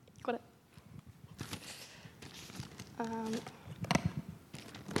Um,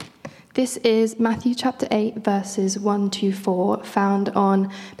 This is Matthew chapter 8, verses 1 to 4, found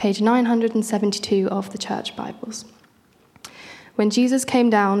on page 972 of the Church Bibles. When Jesus came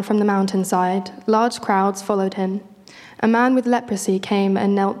down from the mountainside, large crowds followed him. A man with leprosy came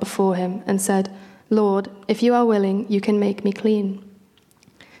and knelt before him and said, "Lord, if you are willing, you can make me clean."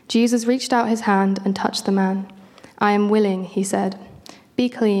 Jesus reached out his hand and touched the man. "I am willing," he said. "Be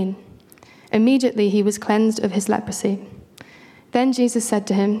clean." Immediately he was cleansed of his leprosy. Then Jesus said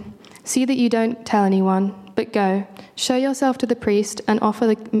to him, "See that you don't tell anyone, but go, show yourself to the priest and offer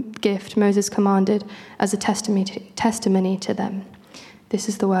the gift Moses commanded as a testimony to them." This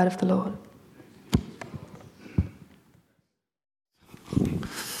is the word of the Lord.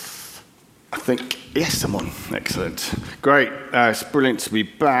 I think, yes, I'm on. Excellent. Great. It's brilliant to be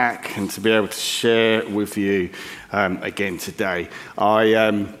back and to be able to share with you again today.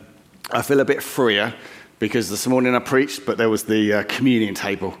 I feel a bit freer because this morning I preached, but there was the communion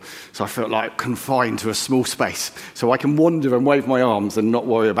table. So I felt like confined to a small space. So I can wander and wave my arms and not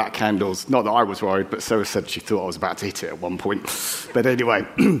worry about candles. Not that I was worried, but Sarah said she thought I was about to hit it at one point. But anyway,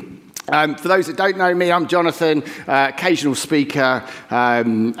 for those that don't know me, I'm Jonathan, occasional speaker,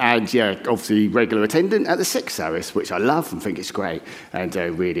 and obviously regular attendant at the Sixth Service, which I love and think it's great and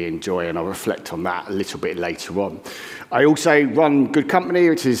really enjoy, and I'll reflect on that a little bit later on. I also run Good Company,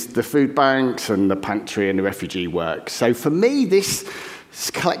 which is the food banks and the pantry and the refugee work. So for me, this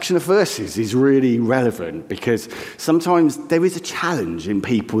collection of verses is really relevant because sometimes there is a challenge in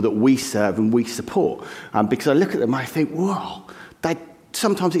people that we serve and we support. Because I look at them and I think, whoa,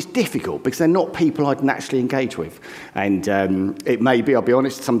 sometimes it's difficult because they're not people I'd naturally engage with. And it may be, I'll be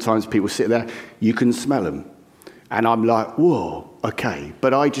honest, sometimes people sit there, you can smell them. And I'm like, whoa, okay.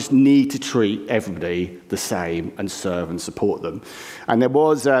 But I just need to treat everybody the same and serve and support them. And there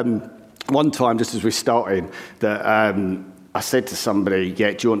was one time, just as we started, that I said to somebody,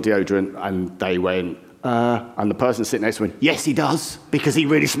 "Yeah, do you want deodorant?" And they went, and the person sitting next to me went, "Yes, he does, because he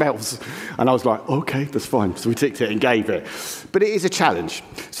really smells." And I was like, okay, that's fine. So we ticked it and gave it. But it is a challenge.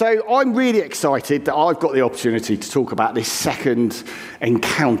 So I'm really excited that I've got the opportunity to talk about this second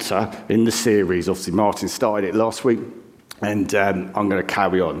encounter in the series. Obviously, Martin started it last week, and I'm going to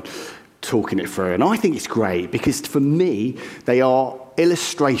carry on talking it through. And I think it's great because for me, they are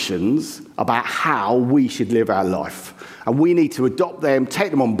illustrations about how we should live our life. And we need to adopt them,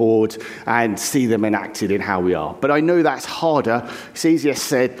 take them on board, and see them enacted in how we are. But I know that's harder. It's easier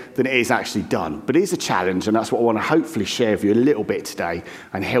said than it is actually done. But it is a challenge, and that's what I want to hopefully share with you a little bit today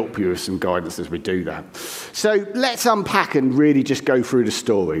and help you with some guidance as we do that. So let's unpack and really just go through the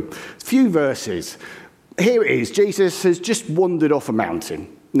story. A few verses. Here it is. Jesus has just wandered off a mountain.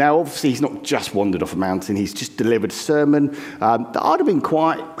 Now, obviously, he's not just wandered off a mountain. He's just delivered a sermon that I'd have been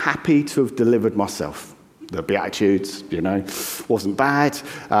quite happy to have delivered myself. The Beatitudes, wasn't bad.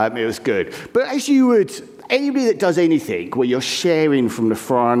 It was good. But as you would, anybody that does anything where you're sharing from the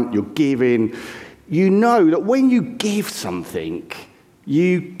front, you're giving, you know that when you give something,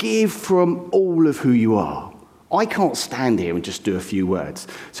 you give from all of who you are. I can't stand here and just do a few words.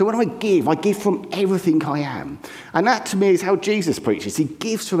 So when I give from everything I am. And that to me is how Jesus preaches. He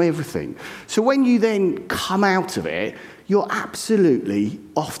gives from everything. So when you then come out of it, you're absolutely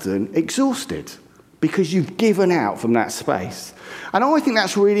often exhausted, because you've given out from that space. And I think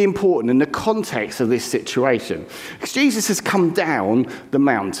that's really important in the context of this situation. Because Jesus has come down the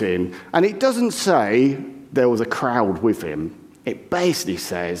mountain, and it doesn't say there was a crowd with him. It basically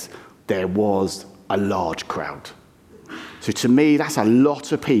says there was a large crowd. So to me, that's a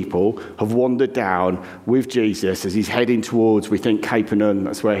lot of people have wandered down with Jesus as he's heading towards, we think, Capernaum.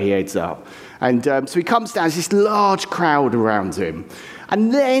 That's where he heads up. And so he comes down, there's this large crowd around him.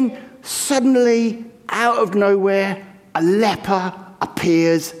 And then suddenly, out of nowhere, a leper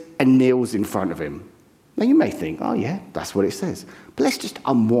appears and kneels in front of him. Now, you may think, oh, yeah, that's what it says. But let's just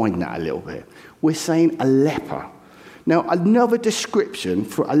unwind that a little bit. We're saying a leper. Now, another description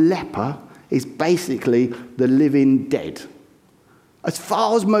for a leper is basically the living dead. As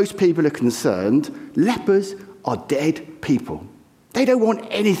far as most people are concerned, lepers are dead people. They don't want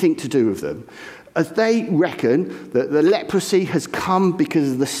anything to do with them, as they reckon that the leprosy has come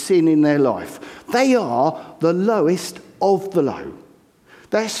because of the sin in their life. They are the lowest of the low.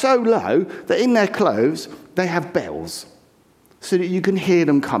 They're so low that in their clothes they have bells so that you can hear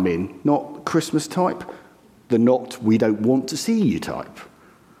them coming, not Christmas type, the not we don't want to see you type.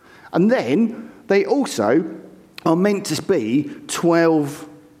 And then they also are meant to be 12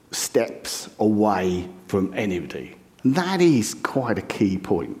 steps away from anybody. And that is quite a key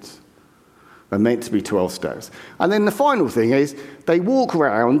point. They're meant to be 12 steps. And then the final thing is they walk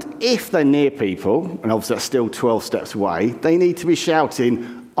around, if they're near people, and obviously that's still 12 steps away, they need to be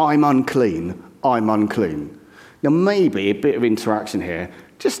shouting, I'm unclean, I'm unclean. Now maybe a bit of interaction here.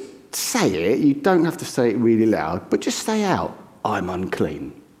 Just say it. You don't have to say it really loud, but just say out, I'm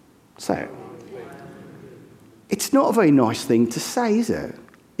unclean. Say it. It's not a very nice thing to say, is it?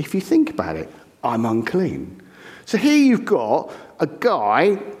 If you think about it, I'm unclean. So here you've got a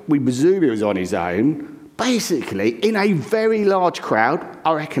guy, we presume he was on his own, basically in a very large crowd,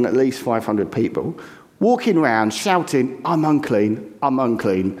 I reckon at least 500 people, walking around shouting, I'm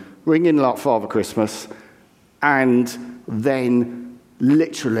unclean, ringing like Father Christmas, and then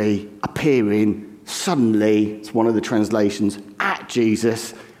literally appearing suddenly, it's one of the translations, at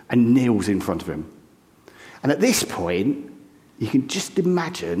Jesus and kneels in front of him. And at this point, you can just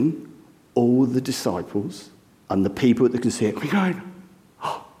imagine all the disciples and the people that can see it going,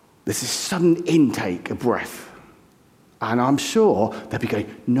 oh, there's a sudden intake of breath. And I'm sure they'll be going,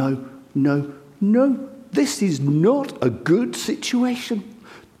 no, this is not a good situation.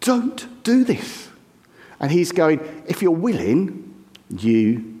 Don't do this. And he's going, if you're willing,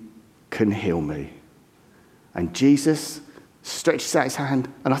 you can heal me. And Jesus stretches out his hand,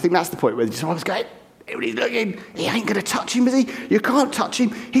 and I think that's the point where the disciples go, everybody's looking, he ain't going to touch him, is he? You can't touch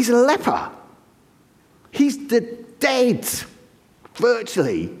him. He's a leper. He's the dead,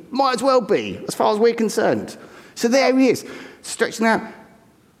 virtually. Might as well be, as far as we're concerned. So there he is, stretching out.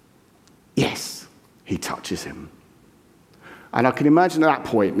 Yes, he touches him. And I can imagine at that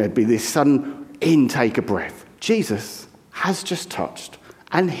point there'd be this sudden intake of breath. Jesus has just touched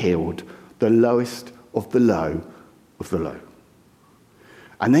and healed the lowest of the low of the low.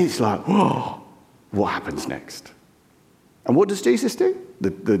 And then it's like, whoa. What happens next? And what does Jesus do?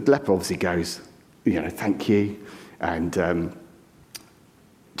 The leper obviously goes, thank you. And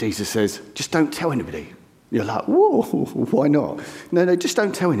Jesus says, just don't tell anybody. You're like, whoa, why not? No, just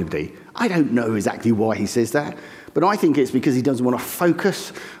don't tell anybody. I don't know exactly why he says that, but I think it's because he doesn't want to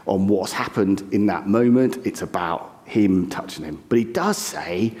focus on what's happened in that moment. It's about him touching him. But he does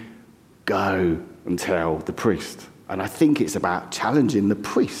say, go and tell the priest. And I think it's about challenging the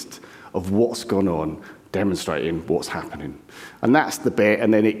priest of what's gone on, demonstrating what's happening. And that's the bit,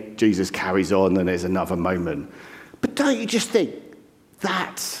 and then Jesus carries on, and there's another moment. But don't you just think,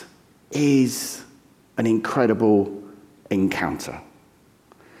 that is an incredible encounter.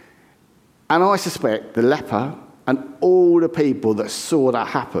 And I suspect the leper and all the people that saw that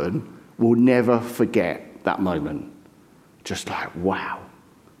happen will never forget that moment. Just like, wow,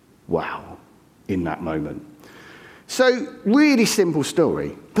 in that moment. So, really simple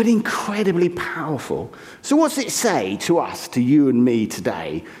story, but incredibly powerful. So what's it say to us, to you and me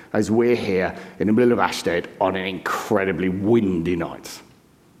today, as we're here in the middle of Ashtead on an incredibly windy night?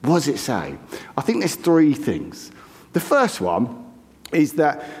 What does it say? I think there's three things. The first one is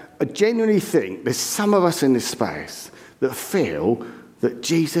that I genuinely think there's some of us in this space that feel that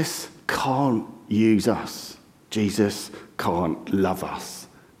Jesus can't use us. Jesus can't love us.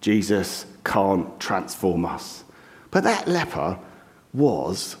 Jesus can't transform us. But that leper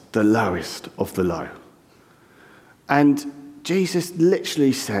was the lowest of the low. And Jesus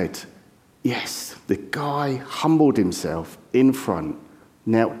literally said, yes, the guy humbled himself in front,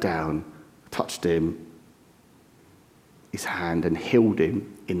 knelt down, touched him, his hand, and healed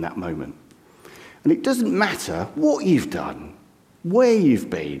him in that moment. And it doesn't matter what you've done, where you've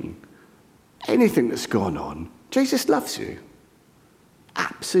been, anything that's gone on, Jesus loves you.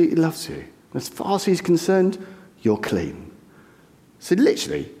 Absolutely loves you. As far as he's concerned, you're clean. So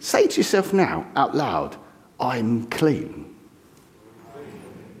literally, say to yourself now, out loud, I'm clean.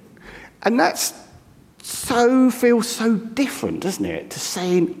 And that's feels so different, doesn't it, to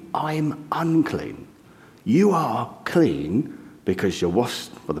saying, I'm unclean. You are clean because you're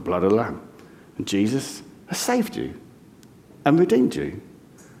washed by the blood of the Lamb. And Jesus has saved you and redeemed you.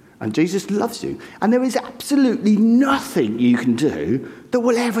 And Jesus loves you. And there is absolutely nothing you can do that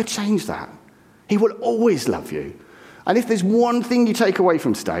will ever change that. He will always love you. And if there's one thing you take away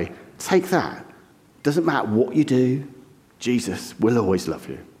from today, take that. Doesn't matter what you do, Jesus will always love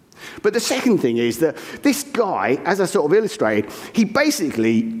you. But the second thing is that this guy, as I sort of illustrated, he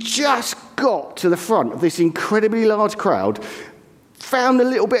basically just got to the front of this incredibly large crowd, found a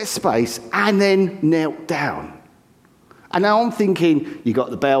little bit of space, and then knelt down. And now I'm thinking, you got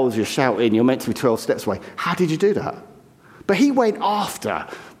the bells, you're shouting, you're meant to be 12 steps away. How did you do that? But he went after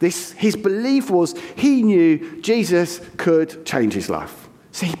this. His belief was he knew Jesus could change his life.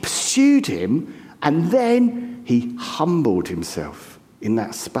 So he pursued him, and then he humbled himself in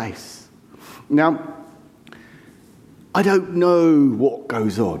that space. Now, I don't know what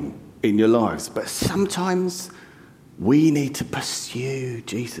goes on in your lives. But sometimes we need to pursue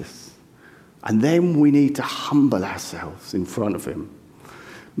Jesus. And then we need to humble ourselves in front of him.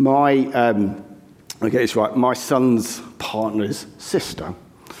 I get this right, my son's partner's sister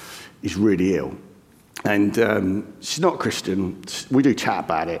is really ill. And she's not Christian. We do chat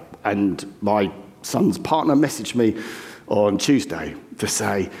about it. And my son's partner messaged me on Tuesday to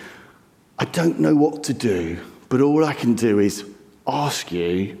say, I don't know what to do, but all I can do is ask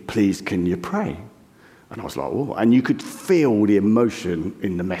you, please, can you pray? And I was like, oh. And you could feel the emotion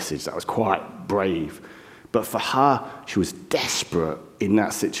in the message. That was quite brave. But for her, she was desperate in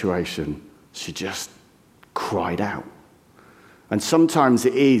that situation. She just cried out. And sometimes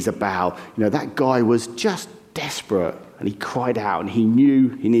it is about, that guy was just desperate and he cried out and he knew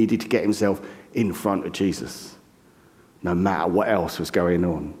he needed to get himself in front of Jesus, no matter what else was going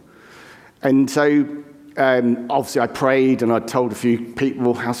on. And so, obviously I prayed and I told a few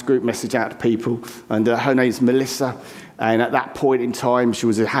people, house group message out to people, and her name's Melissa. And at that point in time, she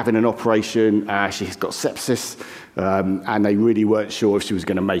was having an operation. She's got sepsis, and they really weren't sure if she was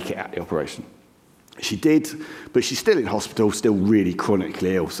going to make it out the operation. She did, but she's still in hospital, still really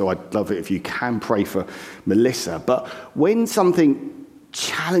chronically ill. So I'd love it if you can pray for Melissa. But when something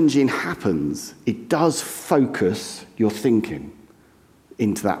challenging happens, it does focus your thinking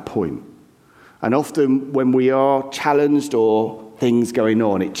into that point. And often when we are challenged or things going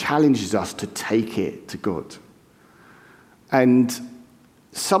on, it challenges us to take it to God. And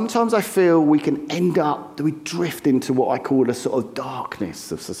sometimes I feel we drift into what I call a sort of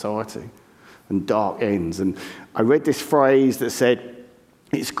darkness of society and dark ends. And I read this phrase that said,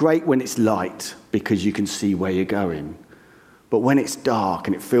 it's great when it's light because you can see where you're going. But when it's dark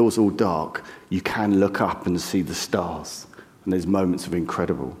and it feels all dark, you can look up and see the stars. And there's moments of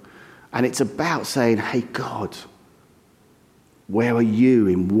incredible. And it's about saying, hey, God, where are you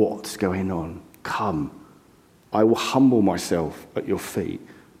in what's going on? Come. I will humble myself at your feet,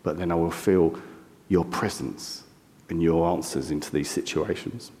 but then I will feel your presence and your answers into these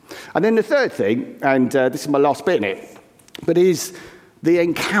situations. And then the third thing, and this is my last bit in it, but is the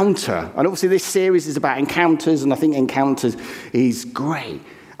encounter. And obviously this series is about encounters, and I think encounters is great.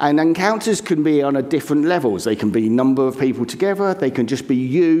 And encounters can be on a different levels. They can be a number of people together. They can just be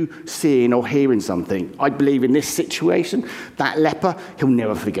you seeing or hearing something. I believe in this situation, that leper, he'll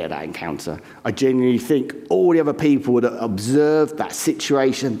never forget that encounter. I genuinely think all the other people that observed that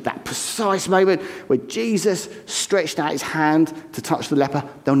situation, that precise moment where Jesus stretched out his hand to touch the leper,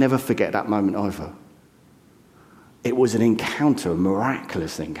 they'll never forget that moment either. It was an encounter, a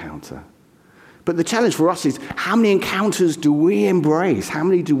miraculous encounter. But the challenge for us is, how many encounters do we embrace? How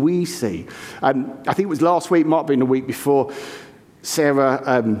many do we see? I think it was last week, might have been the week before,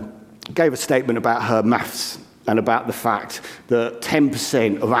 Sarah gave a statement about her maths and about the fact that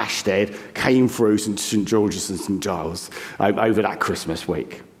 10% of Ashtead came through St George's and St Giles over that Christmas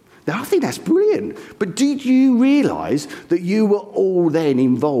week. Now, I think that's brilliant. But did you realise that you were all then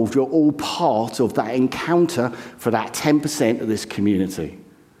involved? You're all part of that encounter for that 10% of this community.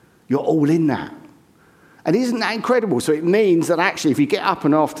 You're all in that. And isn't that incredible? So it means that actually if you get up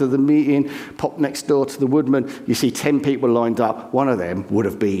and after the meeting, pop next door to the Woodman, you see 10 people lined up. One of them would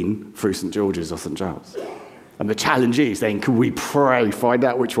have been through St George's or St Giles. And the challenge is then, can we pray, find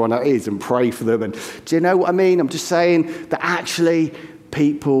out which one that is and pray for them? And do you know what I mean? I'm just saying that actually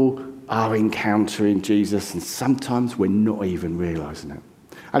people are encountering Jesus and sometimes we're not even realising it.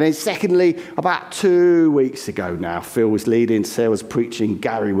 And then secondly, about 2 weeks ago now, Phil was leading, Sarah was preaching,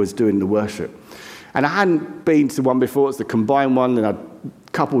 Gary was doing the worship. And I hadn't been to one before, it's the combined one, and a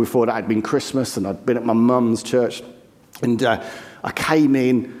couple before that had been Christmas, and I'd been at my mum's church. And I came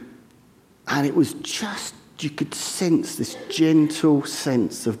in, and it was just, you could sense this gentle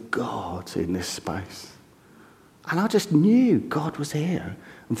sense of God in this space. And I just knew God was here.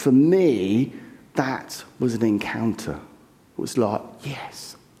 And for me, that was an encounter. It was like,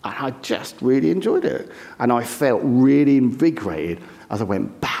 yes. And I just really enjoyed it. And I felt really invigorated as I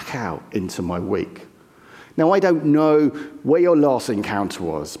went back out into my week. Now, I don't know where your last encounter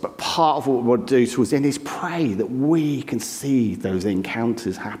was, but part of what we want to do towards the end is pray that we can see those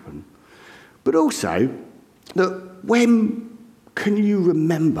encounters happen. But also, that when can you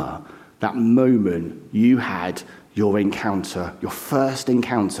remember that moment you had your encounter, your first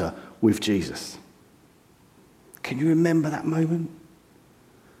encounter with Jesus? Can you remember that moment?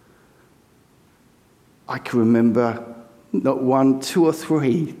 I can remember not 1, 2 or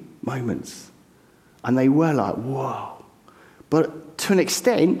 3 moments. And they were like, whoa. But to an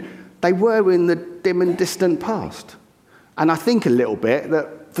extent, they were in the dim and distant past. And I think a little bit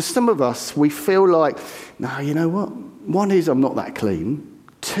that for some of us, we feel like, no, you know what? 1 is I'm not that clean.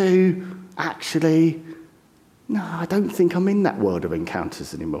 to actually, no, I don't think I'm in that world of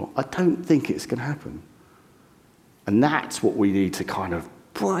encounters anymore. I don't think it's going to happen. And that's what we need to kind of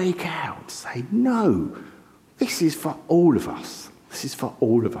break out, say, no, this is for all of us. This is for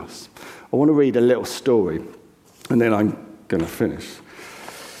all of us. I want to read a little story, and then I'm going to finish.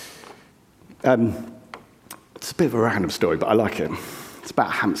 It's a bit of a random story, but I like it. It's about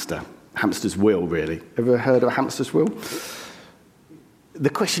a hamster. Hamster's wheel, really. Ever heard of a hamster's wheel? The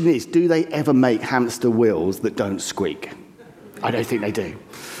question is, do they ever make hamster wheels that don't squeak? I don't think they do.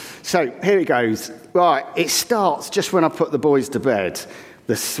 So here it goes. Right, it starts just when I put the boys to bed.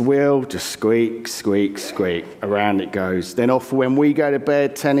 The wheel just squeak, squeak, squeak. Around it goes. Then off when we go to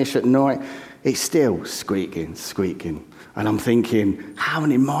bed, 10ish at night, it's still squeaking, squeaking. And I'm thinking, how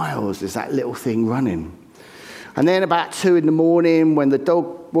many miles is that little thing running? And then about 2 a.m, when the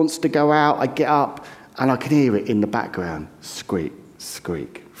dog wants to go out, I get up and I can hear it in the background. Squeak,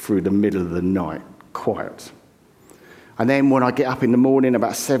 squeak, through the middle of the night. Quiet. And then when I get up in the morning,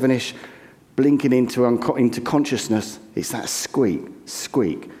 about 7ish, blinking into consciousness, it's that squeak,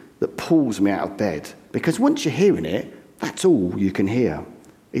 squeak that pulls me out of bed. Because once you're hearing it, that's all you can hear.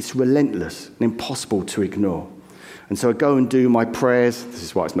 It's relentless and impossible to ignore. And so I go and do my prayers. This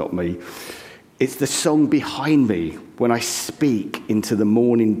is why it's not me. It's the song behind me when I speak into the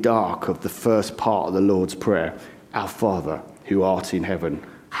morning dark of the first part of the Lord's Prayer. Our Father, who art in heaven,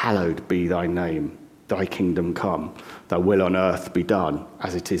 hallowed be thy name. Thy kingdom come. Thy will on earth be done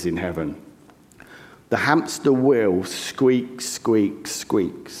as it is in heaven. The hamster wheel squeaks, squeaks,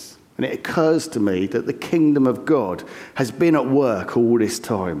 squeaks. And it occurs to me that the kingdom of God has been at work all this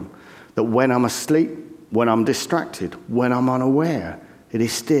time. That when I'm asleep, when I'm distracted, when I'm unaware, it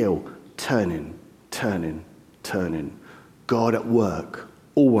is still turning, turning, turning. God at work,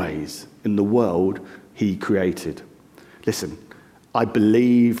 always in the world he created. Listen, I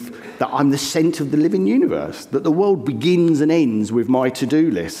believe that I'm the centre of the living universe, that the world begins and ends with my to-do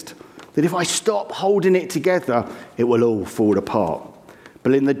list, that if I stop holding it together, it will all fall apart.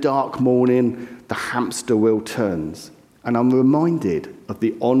 But in the dark morning, the hamster wheel turns, and I'm reminded of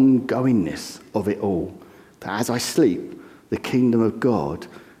the ongoingness of it all, that as I sleep, the kingdom of God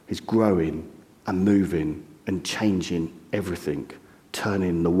is growing and moving and changing everything,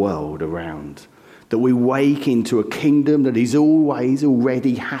 turning the world around. That we wake into a kingdom that is always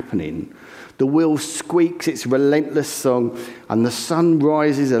already happening. The wheel squeaks its relentless song, and the sun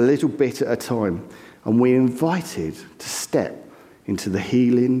rises a little bit at a time, and we're invited to step into the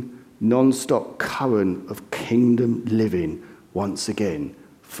healing, non-stop current of kingdom living, once again,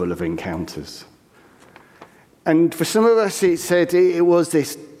 full of encounters. And for some of us, it said it was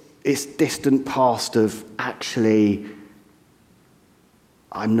this distant past of actually,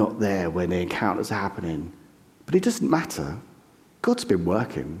 I'm not there when the encounters are happening. But it doesn't matter. God's been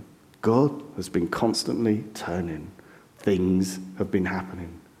working. God has been constantly turning. Things have been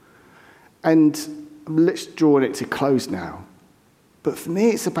happening. And let's draw it to close now. But for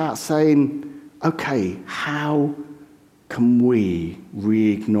me, it's about saying, okay, how can we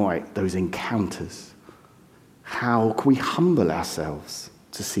reignite those encounters? How can we humble ourselves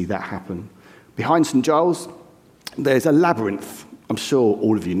to see that happen? Behind St. Giles, there's a labyrinth. I'm sure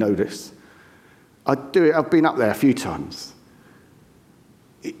all of you know this. I've been up there a few times.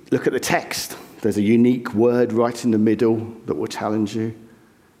 Look at the text. There's a unique word right in the middle that will challenge you.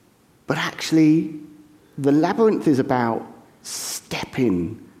 But actually, the labyrinth is about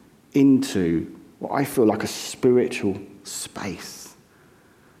stepping into what I feel like a spiritual space.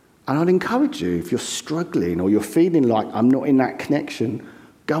 And I'd encourage you, if you're struggling or you're feeling like I'm not in that connection,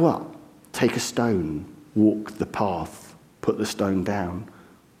 go up, take a stone, walk the path, put the stone down,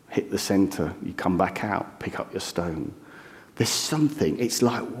 hit the centre, you come back out, pick up your stone. There's something, it's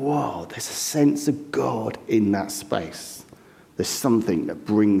like, whoa, there's a sense of God in that space. There's something that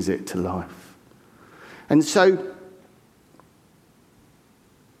brings it to life. And so,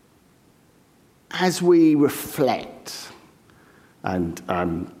 as we reflect, and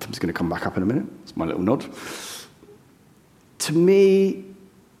Tim's going to come back up in a minute, it's my little nod. To me,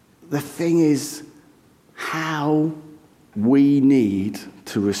 the thing is how we need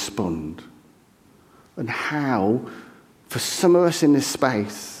to respond. And how, for some of us in this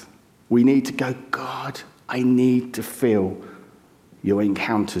space, we need to go, God, I need to feel your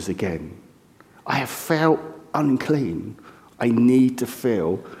encounters again. I have felt unclean. I need to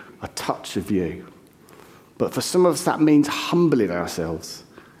feel a touch of you. But for some of us, that means humbling ourselves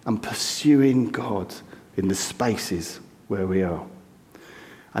and pursuing God in the spaces where we are.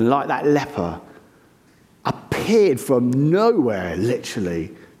 And like that leper, appeared from nowhere,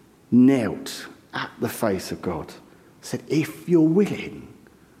 literally, knelt at the face of God. Said, if you're willing,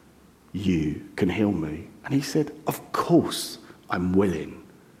 you can heal me. And he said, of course I'm willing,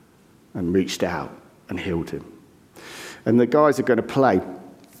 and reached out and healed him. And the guys are going to play,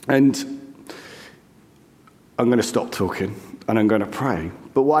 and I'm going to stop talking and I'm going to pray.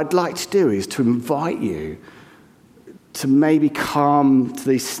 But what I'd like to do is to invite you to maybe come to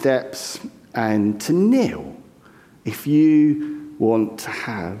these steps and to kneel if you want to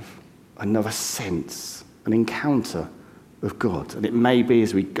have another sense, an encounter of God. And it may be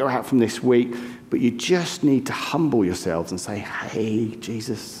as we go out from this week, but you just need to humble yourselves and say, hey,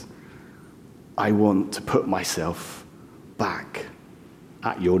 Jesus, I want to put myself back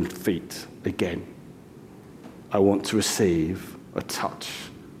at your feet again. I want to receive a touch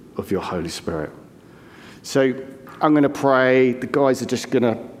of your Holy Spirit. So I'm going to pray. The guys are just going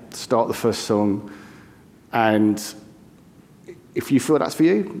to start the first song. And if you feel that's for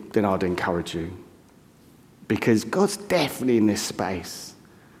you, then I'd encourage you. Because God's definitely in this space.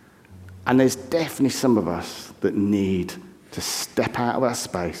 And there's definitely some of us that need to step out of our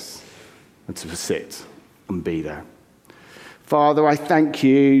space and to sit and be there. Father, I thank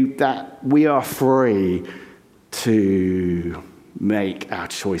you that we are free to make our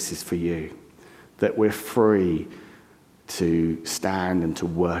choices for you, that we're free to stand and to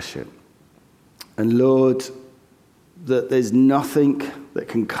worship. And Lord, that there's nothing that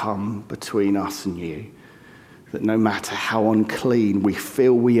can come between us and you, that no matter how unclean we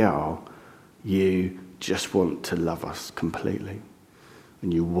feel we are, you just want to love us completely.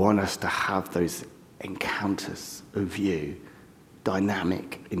 And you want us to have those encounters of you,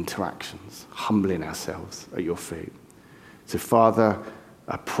 dynamic interactions, humbling ourselves at your feet. So, Father,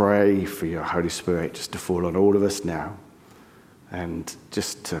 I pray for your Holy Spirit just to fall on all of us now and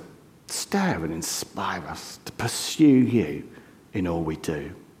just to stir and inspire us to pursue you in all we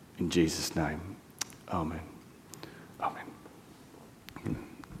do. In Jesus' name, amen.